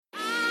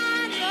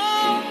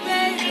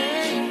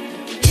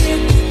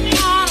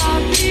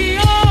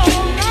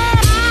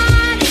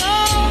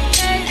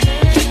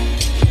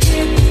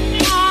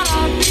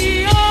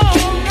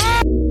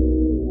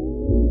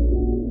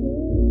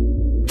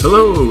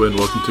Hello and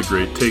welcome to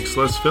Great Takes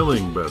Less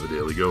Filling by the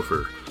Daily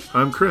Gopher.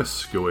 I'm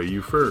Chris, Go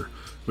AU Fur.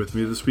 With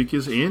me this week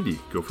is Andy,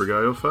 Gopher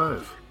Guy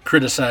 05.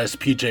 Criticize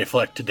PJ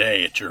Fleck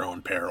today at your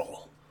own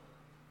peril.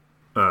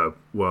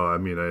 Well, I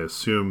mean, I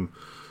assume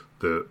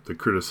the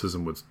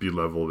criticism would be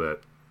leveled at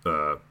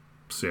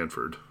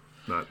Sanford,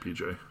 not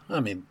PJ.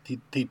 I mean,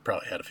 he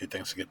probably had a few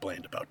things to get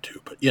blamed about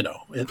too, but you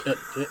know,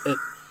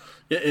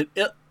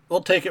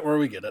 we'll take it where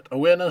we get it. A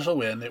win is a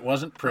win. It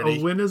wasn't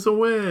pretty. A win is a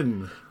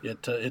win.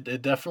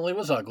 It definitely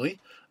was ugly.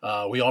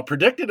 We all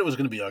predicted it was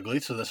going to be ugly,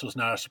 so this was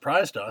not a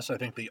surprise to us. I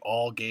think the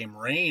all-game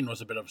rain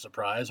was a bit of a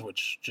surprise,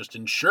 which just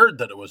ensured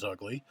that it was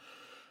ugly.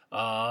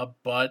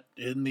 But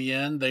in the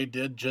end, they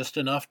did just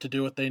enough to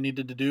do what they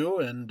needed to do,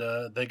 and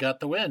they got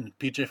the win.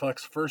 PJ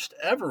Fleck's first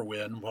ever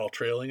win while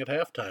trailing at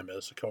halftime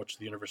as a coach of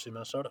the University of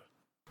Minnesota.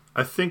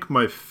 I think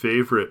my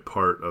favorite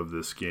part of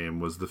this game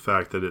was the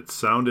fact that it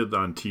sounded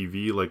on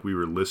TV like we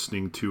were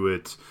listening to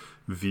it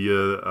via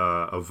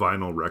a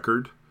vinyl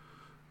record.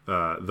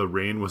 The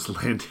rain was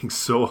landing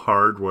so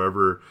hard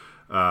wherever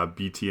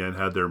BTN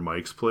had their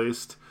mics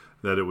placed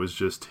that it was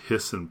just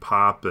hiss and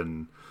pop,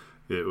 and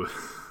it was...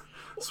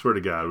 Swear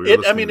to God, it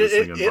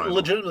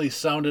legitimately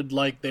sounded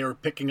like they were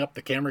picking up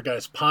the camera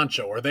guy's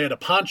poncho, or they had a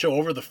poncho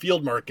over the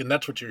field mark, and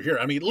that's what you're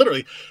hearing. I mean,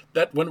 literally,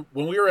 that when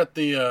we were at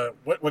the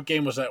what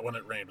game was that when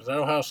it rained? Was that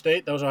Ohio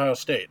State? That was Ohio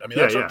State. I mean,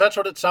 that's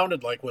what it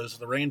sounded like, was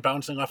the rain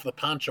bouncing off the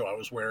poncho I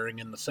was wearing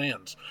in the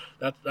sands.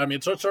 So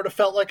it sort of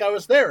felt like I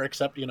was there,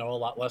 except a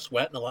lot less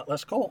wet and a lot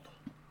less cold.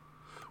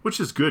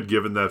 Which is good,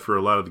 given that for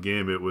a lot of the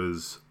game it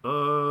was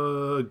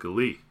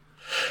ugly.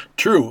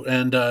 True,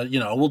 and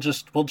we'll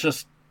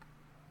just.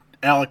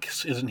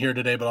 Alex isn't here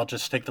today, but I'll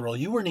just take the role.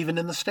 You weren't even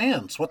in the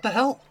stands. What the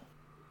hell?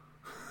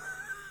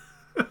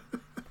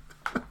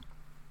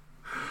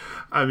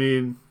 I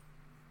mean,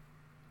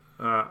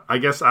 I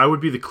guess I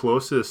would be the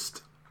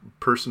closest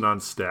person on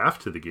staff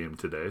to the game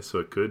today, so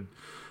it could,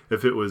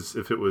 if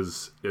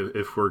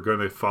we're going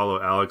to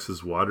follow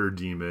Alex's water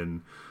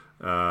demon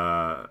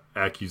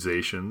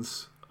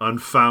accusations,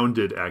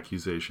 unfounded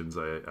accusations,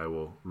 I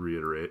will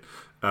reiterate.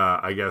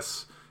 I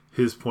guess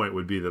his point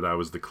would be that I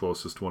was the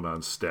closest one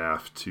on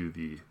staff to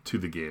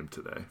the game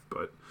today.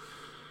 But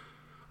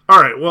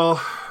all right, well,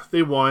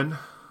 they won.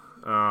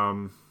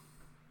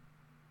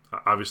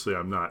 Obviously,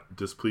 I'm not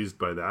displeased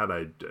by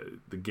that.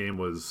 The game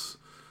was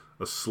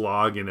a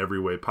slog in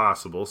every way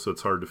possible, so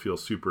it's hard to feel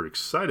super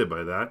excited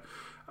by that.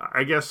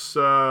 I guess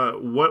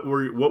what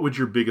would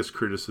your biggest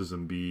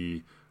criticism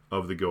be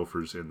of the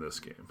Gophers in this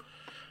game?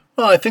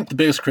 Well, I think the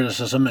biggest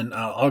criticism, and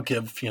I'll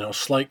give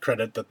slight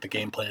credit that the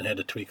game plan had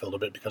to tweak a little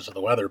bit because of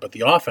the weather, but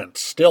the offense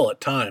still at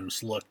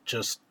times looked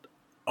just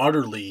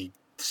utterly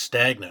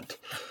stagnant.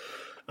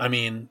 I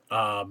mean,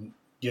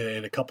 you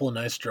had a couple of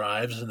nice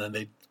drives, and then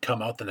they'd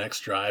come out the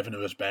next drive, and it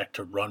was back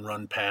to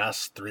run,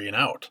 pass, 3 and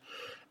out.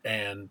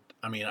 And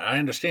I mean, I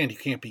understand you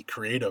can't be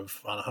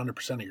creative on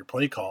 100% of your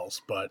play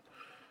calls, but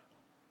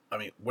I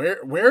mean,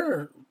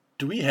 where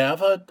do we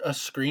have a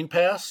screen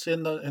pass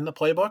in the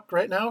playbook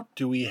right now?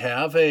 Do we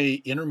have a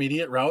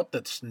intermediate route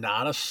that's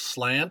not a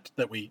slant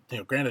that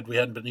granted we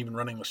hadn't been even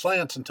running the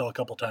slants until a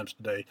couple times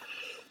today.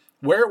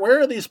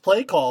 Where are these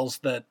play calls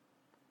that,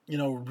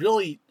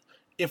 really,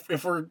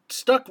 if we're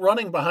stuck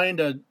running behind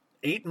a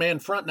 8-man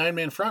front,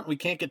 9-man front, we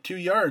can't get 2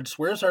 yards.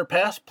 Where's our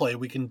pass play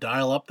we can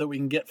dial up that we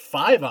can get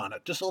 5 on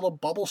it? Just a little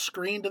bubble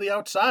screen to the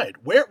outside.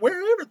 Where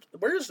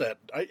is that?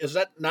 Is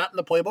that not in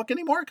the playbook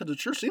anymore? Because it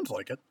sure seems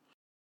like it.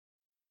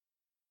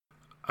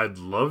 I'd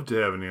love to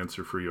have an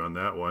answer for you on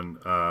that one,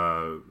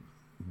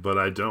 but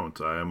I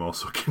don't. I am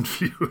also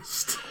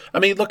confused. I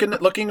mean, looking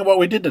at what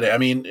we did today, I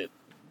mean,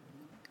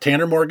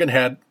 Tanner Morgan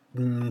had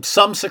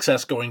some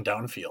success going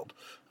downfield.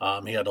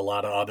 He had a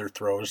lot of other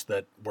throws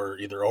that were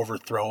either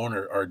overthrown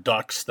or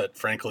ducks that,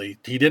 frankly,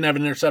 he didn't have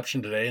an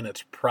interception today, and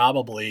it's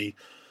probably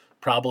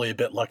a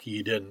bit lucky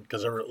he didn't,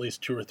 because there were at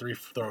least 2 or 3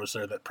 throws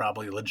there that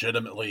probably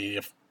legitimately,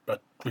 if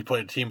we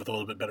played a team with a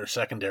little bit better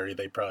secondary,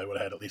 they probably would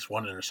have had at least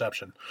 1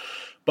 interception.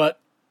 But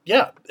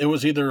yeah, it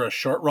was either a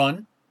short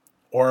run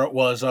or it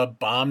was a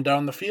bomb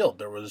down the field.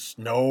 There was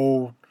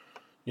no,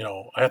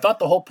 I thought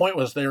the whole point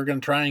was they were going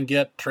to try and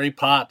get Trey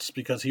Potts,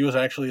 because he was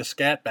actually a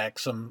scat back,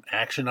 some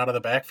action out of the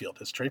backfield.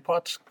 Has Trey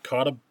Potts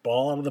caught a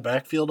ball out of the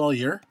backfield all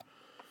year?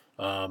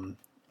 I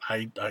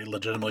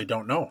legitimately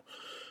don't know.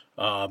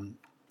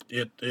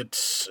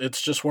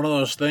 It's just one of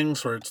those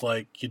things where it's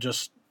like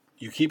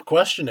you keep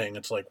questioning.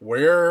 It's like,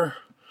 where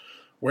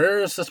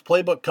is this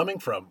playbook coming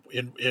from?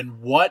 In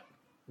what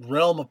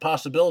realm of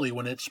possibility,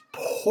 when it's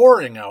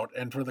pouring out,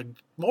 and for the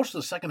most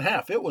of the second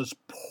half it was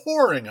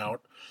pouring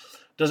out,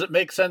 does it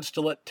make sense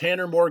to let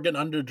Tanner Morgan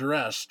under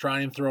duress try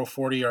and throw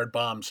 40-yard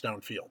bombs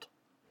downfield?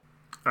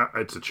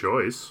 It's a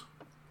choice.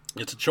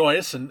 It's a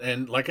choice,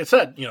 and like I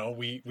said,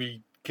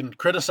 we can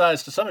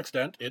criticize to some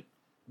extent. It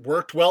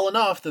worked well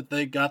enough that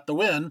they got the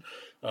win,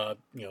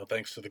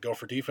 thanks to the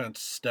Gopher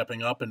defense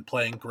stepping up and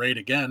playing great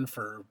again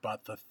for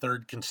about the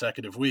 3rd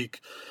consecutive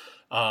week.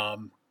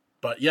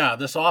 But yeah,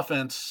 this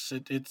offense,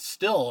 it's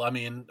still, I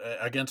mean,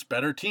 against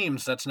better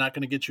teams, that's not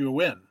going to get you a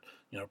win.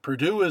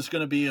 Purdue is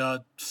going to be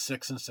a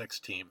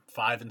 6-6 team,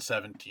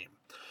 5-7 team.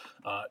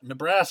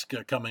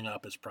 Nebraska coming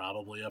up is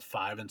probably a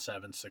 5-7,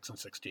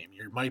 6-6 team.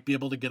 You might be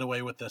able to get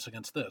away with this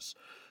against this.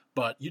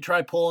 But you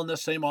try pulling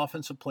this same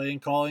offensive play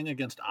and calling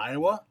against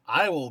Iowa,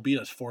 Iowa will beat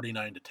us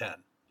 49-10.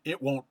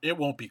 It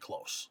won't be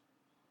close.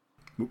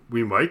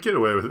 We might get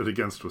away with it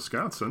against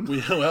Wisconsin.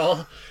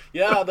 The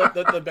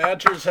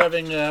Badgers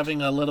having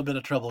a little bit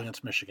of trouble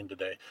against Michigan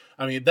today.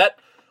 I mean,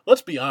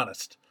 let's be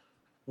honest.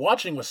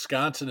 Watching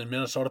Wisconsin and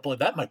Minnesota play,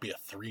 that might be a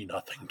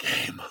 3-0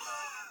 game.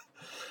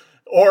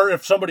 Or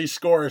if somebody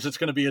scores, it's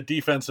going to be a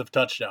defensive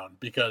touchdown.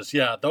 Because,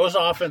 those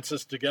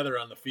offenses together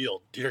on the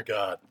field, dear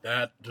God,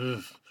 that...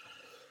 Ugh.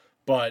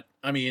 But,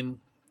 I mean,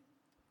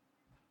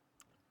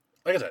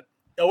 like I said,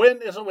 a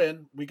win is a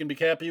win. We can be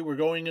happy. We're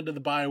going into the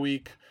bye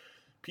week.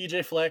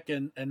 PJ Fleck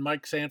and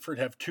Mike Sanford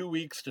have 2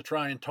 weeks to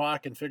try and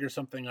talk and figure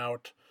something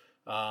out.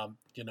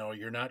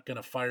 You're not going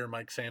to fire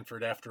Mike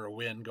Sanford after a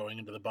win going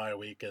into the bye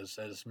week, as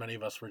many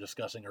of us were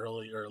discussing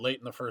early or late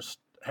in the first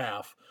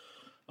half.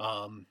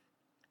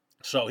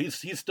 So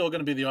he's still going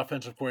to be the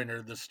offensive coordinator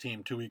of this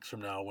team 2 weeks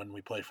from now when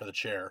we play for the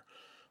chair.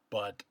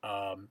 But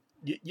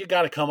you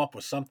got to come up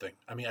with something.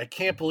 I mean, I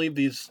can't believe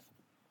these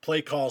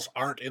play calls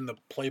aren't in the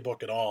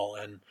playbook at all,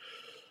 and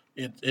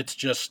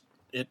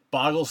it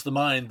boggles the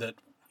mind that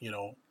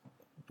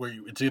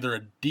it's either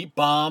a deep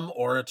bomb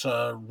or it's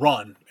a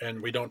run,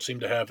 and we don't seem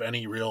to have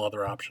any real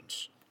other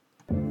options.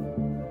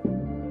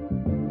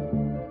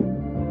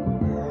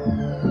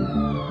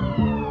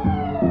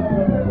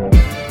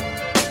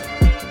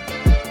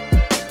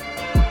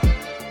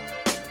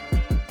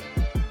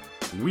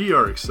 We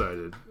are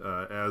excited,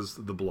 as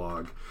the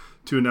blog,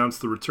 to announce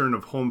the return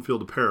of Home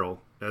Field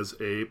Apparel as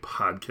a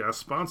podcast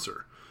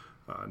sponsor.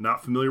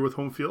 Not familiar with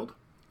Home Field?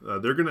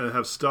 They're going to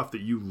have stuff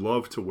that you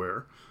love to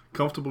wear.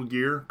 Comfortable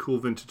gear, cool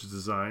vintage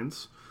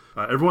designs.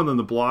 Everyone on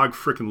the blog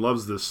freaking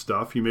loves this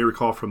stuff. You may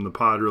recall from the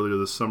pod earlier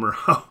this summer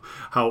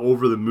how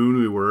over the moon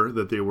we were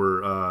that they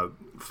were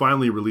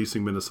finally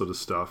releasing Minnesota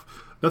stuff.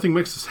 Nothing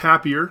makes us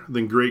happier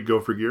than great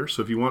Gopher gear.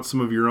 So if you want some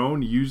of your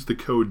own, use the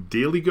code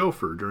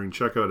DailyGopher during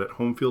checkout at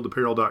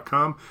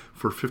homefieldapparel.com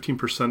for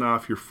 15%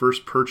 off your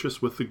first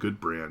purchase with the good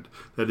brand.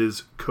 That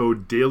is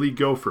code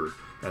DailyGopher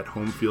at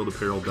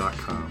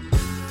homefieldapparel.com.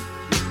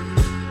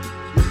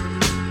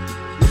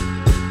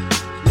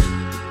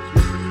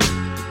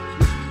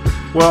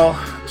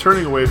 Well,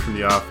 turning away from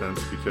the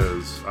offense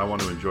because I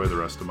want to enjoy the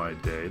rest of my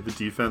day. The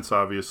defense,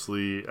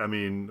 obviously,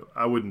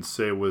 I wouldn't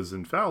say was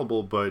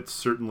infallible, but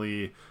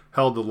certainly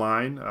held the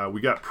line.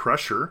 We got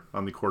pressure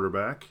on the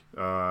quarterback.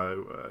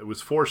 It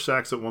was 4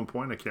 sacks at one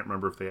point. I can't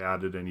remember if they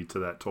added any to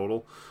that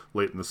total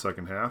late in the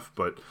second half,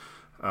 but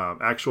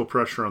actual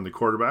pressure on the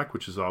quarterback,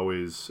 which is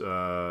always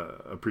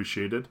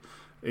appreciated.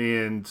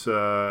 And,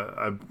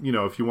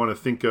 if you want to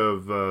think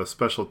of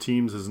special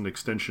teams as an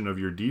extension of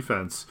your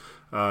defense,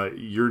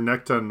 your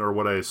Necton, or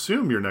what I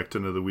assume your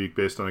Necton of the week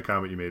based on a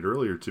comment you made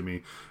earlier to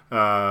me,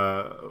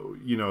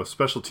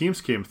 special teams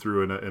came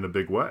through in a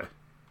big way.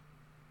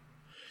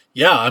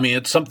 Yeah,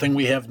 it's something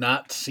we have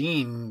not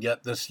seen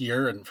yet this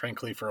year, and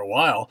frankly for a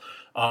while.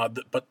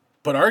 But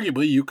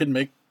arguably, you could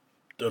make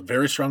a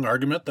very strong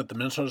argument that the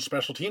Minnesota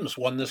special teams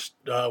won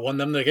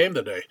them the game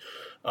today.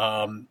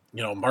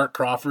 Mark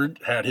Crawford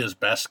had his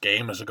best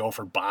game as a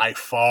Gopher by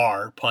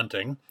far,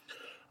 punting.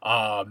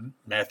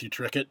 Matthew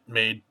Trickett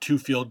made 2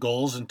 field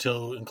goals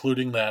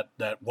including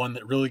that one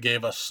that really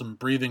gave us some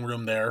breathing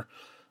room there.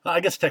 I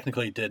guess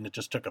technically it didn't. It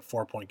just took a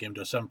 4-point game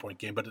to a 7-point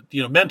game, but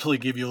it, mentally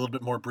gave you a little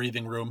bit more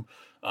breathing room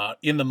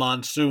in the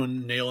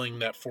monsoon, nailing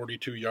that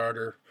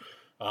 42-yarder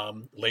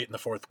late in the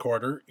fourth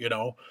quarter.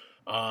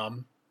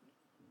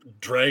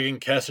 Dragon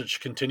Kesich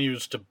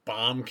continues to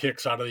bomb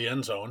kicks out of the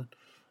end zone,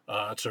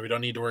 so we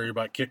don't need to worry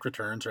about kick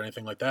returns or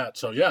anything like that.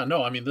 So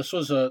this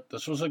was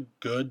a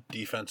good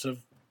defensive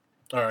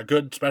or a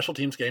good special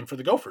teams game for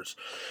the Gophers.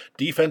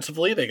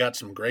 Defensively, they got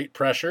some great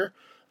pressure,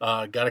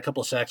 got a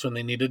couple of sacks when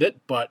they needed it,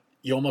 but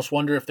you almost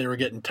wonder if they were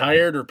getting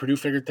tired or Purdue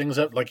figured things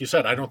out. Like you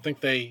said, I don't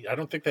think they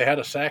had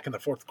a sack in the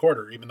fourth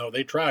quarter, even though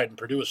they tried, and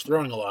Purdue was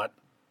throwing a lot.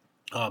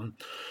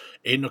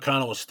 Aiden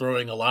O'Connell was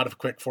throwing a lot of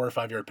quick 4 or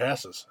 5 yard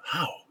passes.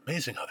 How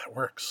amazing how that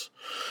works.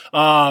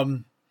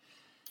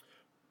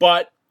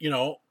 But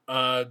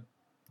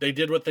they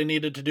did what they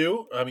needed to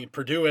do.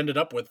 Purdue ended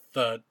up with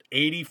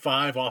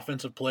 85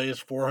 offensive plays,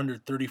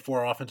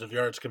 434 offensive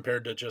yards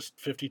compared to just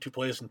 52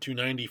 plays and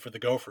 290 for the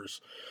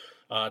Gophers.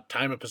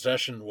 Time of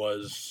possession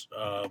was,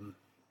 I'm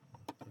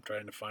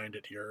trying to find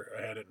it here.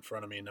 I had it in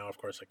front of me. Now, of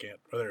course, I can't.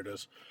 Oh, there it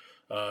is.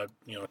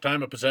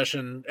 Time of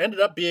possession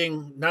ended up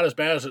being not as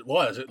bad as it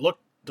was. It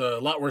looked a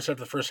lot worse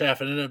after the first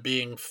half. It ended up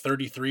being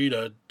 33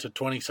 to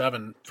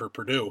 27 for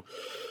Purdue.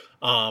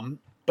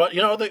 But,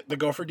 the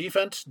Gopher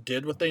defense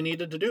did what they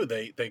needed to do.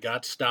 They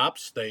got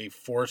stops. They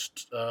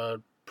forced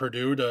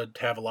Purdue to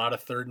have a lot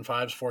of 3rd and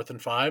 5s, 4th and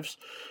 5s.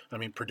 I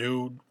mean,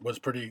 Purdue was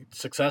pretty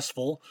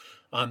successful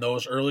on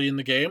those early in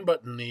the game,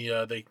 but in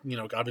the they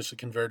obviously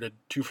converted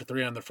 2 for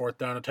 3 on their 4th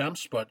down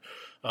attempts, but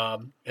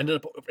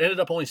ended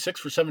up only 6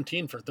 for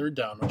 17 for 3rd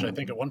down, which I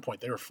think at one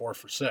point they were 4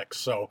 for 6.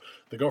 So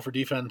the Gopher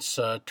defense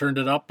turned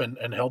it up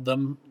and held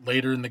them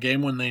later in the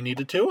game when they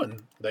needed to,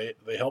 and they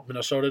helped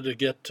Minnesota to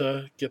get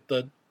the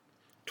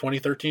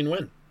 2013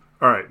 win.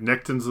 All right,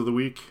 Nectons of the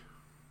week.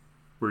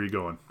 Where are you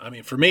going? I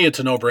mean, for me, it's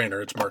a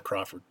no-brainer. It's Mark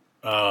Crawford.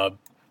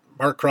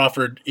 Mark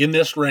Crawford, in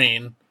this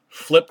rain,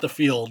 flipped the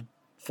field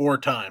 4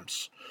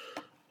 times.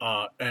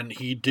 And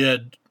he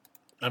did,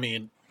 I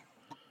mean,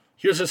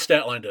 here's his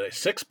stat line today.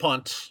 6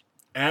 punts,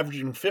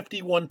 averaging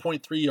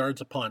 51.3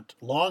 yards a punt,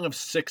 long of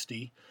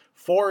 60,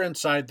 4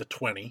 inside the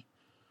 20,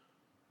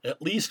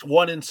 at least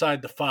 1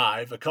 inside the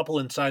 5, a couple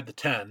inside the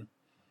 10.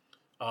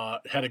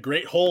 Had a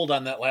great hold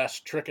on that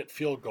last Trickett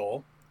field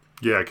goal.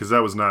 Yeah, because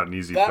that was not an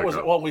easy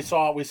pickup. We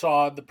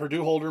saw the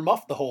Purdue holder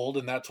muff the hold,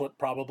 and that's what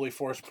probably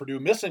forced Purdue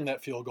missing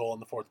that field goal in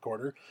the 4th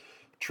quarter.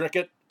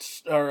 Trickett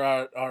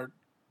or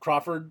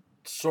Crawford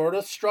sort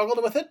of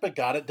struggled with it, but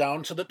got it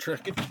down so that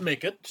Trickett could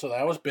make it. So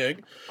that was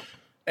big.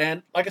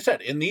 And like I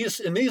said, in these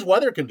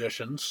weather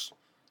conditions,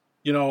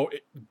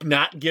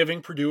 not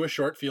giving Purdue a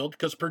short field,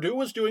 because Purdue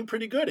was doing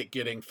pretty good at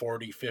getting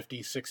 40,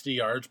 50, 60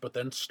 yards, but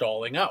then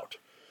stalling out.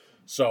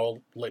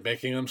 So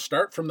making them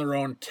start from their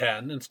own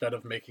 10 instead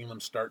of making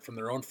them start from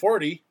their own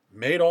 40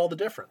 made all the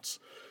difference.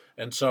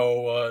 And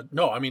so,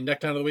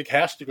 Neckdown of the week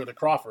has to go to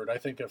Crawford. I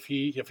think if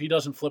he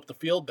doesn't flip the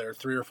field there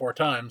 3 or 4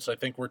 times, I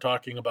think we're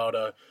talking about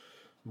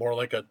more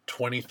like a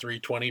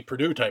 23-20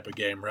 Purdue type of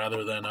game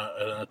rather than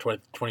a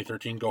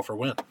 2013 Gopher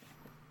win.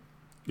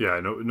 Yeah,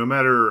 no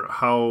matter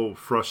how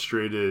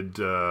frustrated,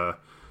 it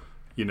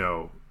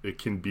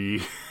can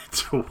be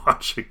to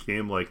watch a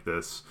game like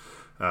this,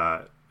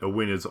 a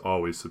win is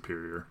always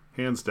superior.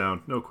 Hands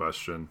down, no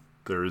question.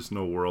 There is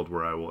no world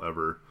where I will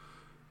ever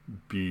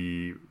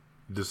be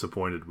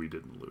disappointed we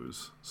didn't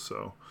lose.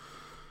 So,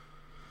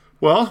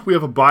 well, we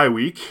have a bye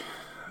week.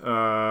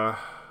 As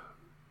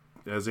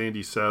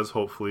Andy says,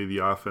 hopefully the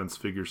offense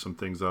figures some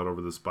things out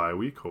over this bye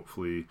week.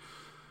 Hopefully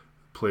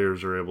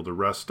players are able to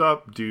rest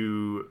up,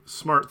 do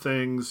smart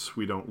things.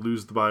 We don't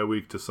lose the bye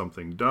week to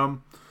something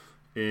dumb.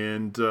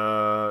 And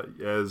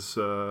as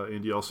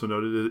Andy also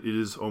noted, it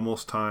is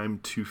almost time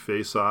to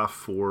face off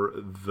for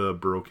the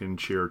Broken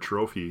Chair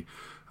Trophy.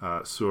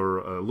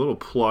 So a little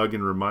plug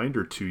and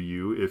reminder to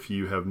you, if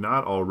you have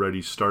not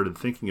already started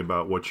thinking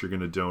about what you're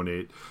going to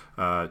donate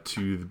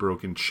to the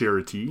Broken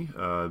Charity,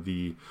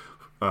 the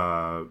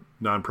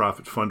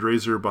nonprofit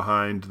fundraiser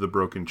behind the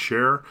Broken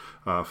Chair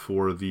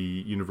for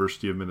the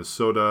University of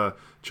Minnesota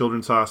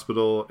Children's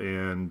Hospital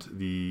and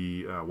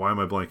the, why am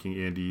I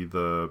blanking, Andy,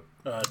 the...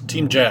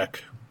 Team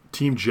Jack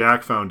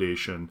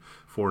Foundation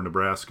for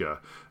Nebraska.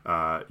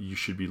 You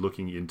should be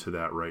looking into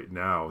that right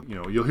now.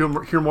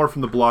 You'll hear more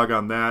from the blog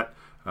on that.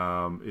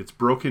 It's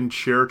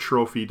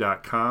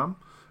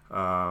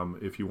brokenchairtrophy.com.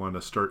 If you want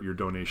to start your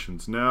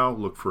donations now,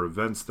 look for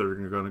events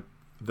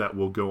that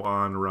will go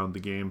on around the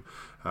game,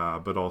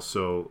 but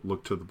also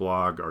look to the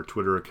blog, our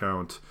Twitter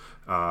account,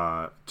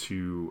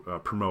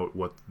 to promote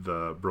what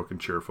the Broken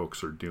Chair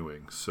folks are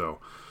doing. So,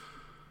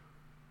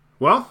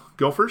 well,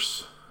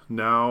 Gophers.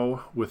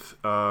 Now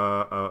with,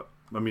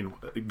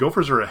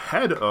 Gophers are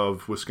ahead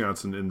of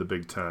Wisconsin in the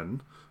Big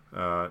Ten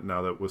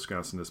now that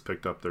Wisconsin has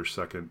picked up their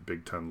second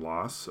Big Ten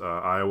loss.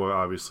 Iowa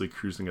obviously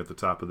cruising at the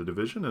top of the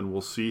division, and we'll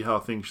see how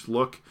things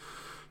look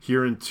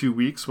here in 2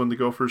 weeks when the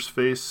Gophers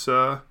face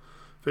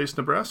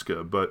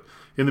Nebraska. But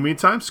in the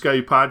meantime, Sky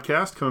U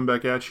Podcast coming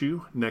back at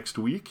you next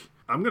week.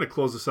 I'm going to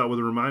close this out with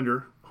a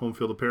reminder. Home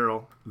Field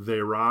Apparel,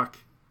 they rock.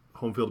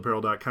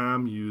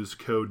 HomeFieldApparel.com. Use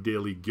code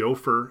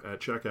DailyGopher at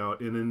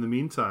checkout. And in the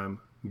meantime,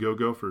 go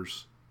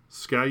Gophers.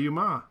 Sky U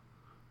Ma.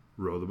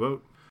 Row the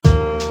boat.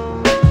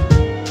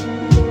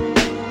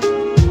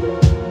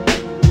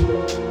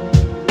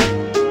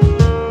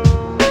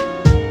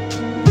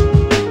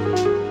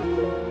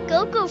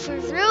 Go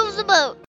Gophers, row the boat.